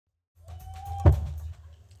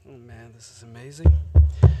Oh man, this is amazing.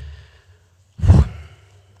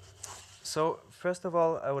 So, first of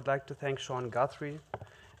all, I would like to thank Sean Guthrie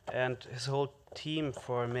and his whole team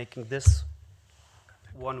for making this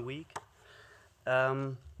 1 week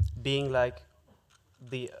being like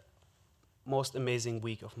the most amazing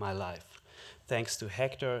week of my life. Thanks to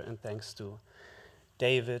Hector and thanks to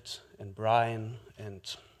David and Brian and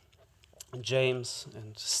James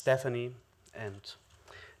and Stephanie and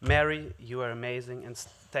Mary, you are amazing, and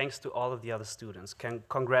thanks to all of the other students.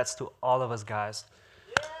 Congrats to all of us guys.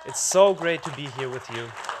 It's so great to be here with you.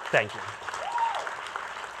 Thank you.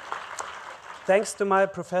 Thanks to my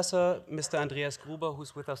professor, Mr. Andreas Gruber,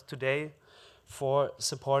 who's with us today, for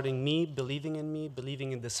supporting me, believing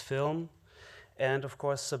in this film, and of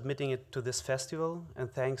course submitting it to this festival.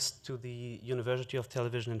 And thanks to the University of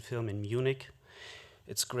Television and Film in Munich.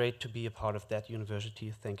 It's great to be a part of that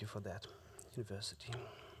university. Thank you for that university.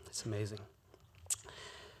 It's amazing.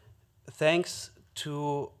 Thanks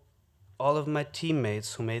to all of my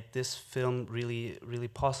teammates who made this film really, really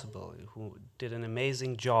possible, who did an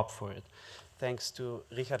amazing job for it. Thanks to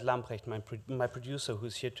Richard Lamprecht, my producer,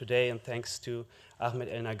 who's here today, and thanks to Ahmed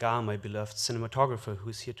El Nagar, my beloved cinematographer,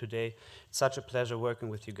 who's here today. It's such a pleasure working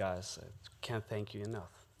with you guys. I can't thank you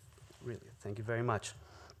enough. Really, thank you very much.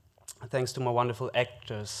 Thanks to my wonderful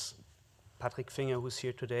actors, Patrick Finger, who's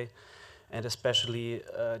here today, and especially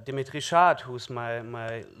Dimitri Schaad, who's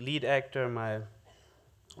my lead actor,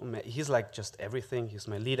 he's like just everything. He's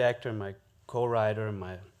my lead actor, my co-writer,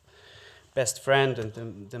 my best friend,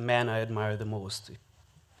 and the man I admire the most.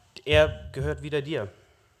 Gehört wieder dir.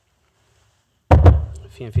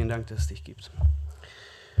 Vielen, vielen Dank, dass es dich gibt.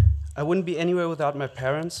 I wouldn't be anywhere without my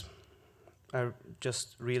parents. I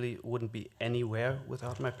just really wouldn't be anywhere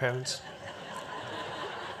without my parents.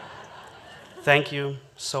 Thank you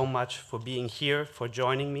so much for being here, for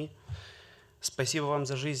joining me. Спасибо вам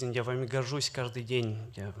за жизнь. Я вами горжусь каждый день.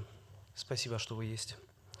 Спасибо, что вы есть.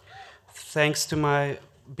 Thanks to my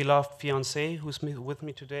beloved fiancée, who's with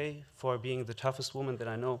me today, for being the toughest woman that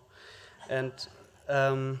I know. And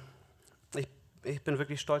ich bin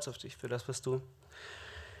wirklich stolz auf dich für das, was du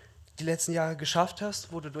die letzten Jahre geschafft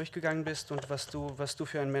hast, wo du durchgegangen bist und was du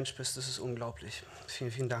für ein Mensch bist. Das ist unglaublich.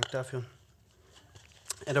 Vielen, vielen Dank dafür.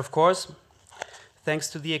 And of course, thanks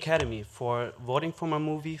to the Academy for voting for my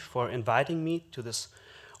movie, for inviting me to this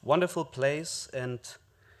wonderful place and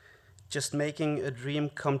just making a dream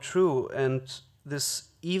come true. And this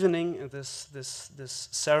evening, and this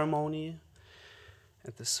ceremony,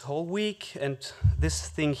 and this whole week, and this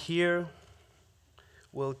thing here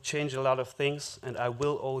will change a lot of things, and I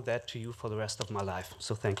will owe that to you for the rest of my life.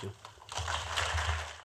 So thank you.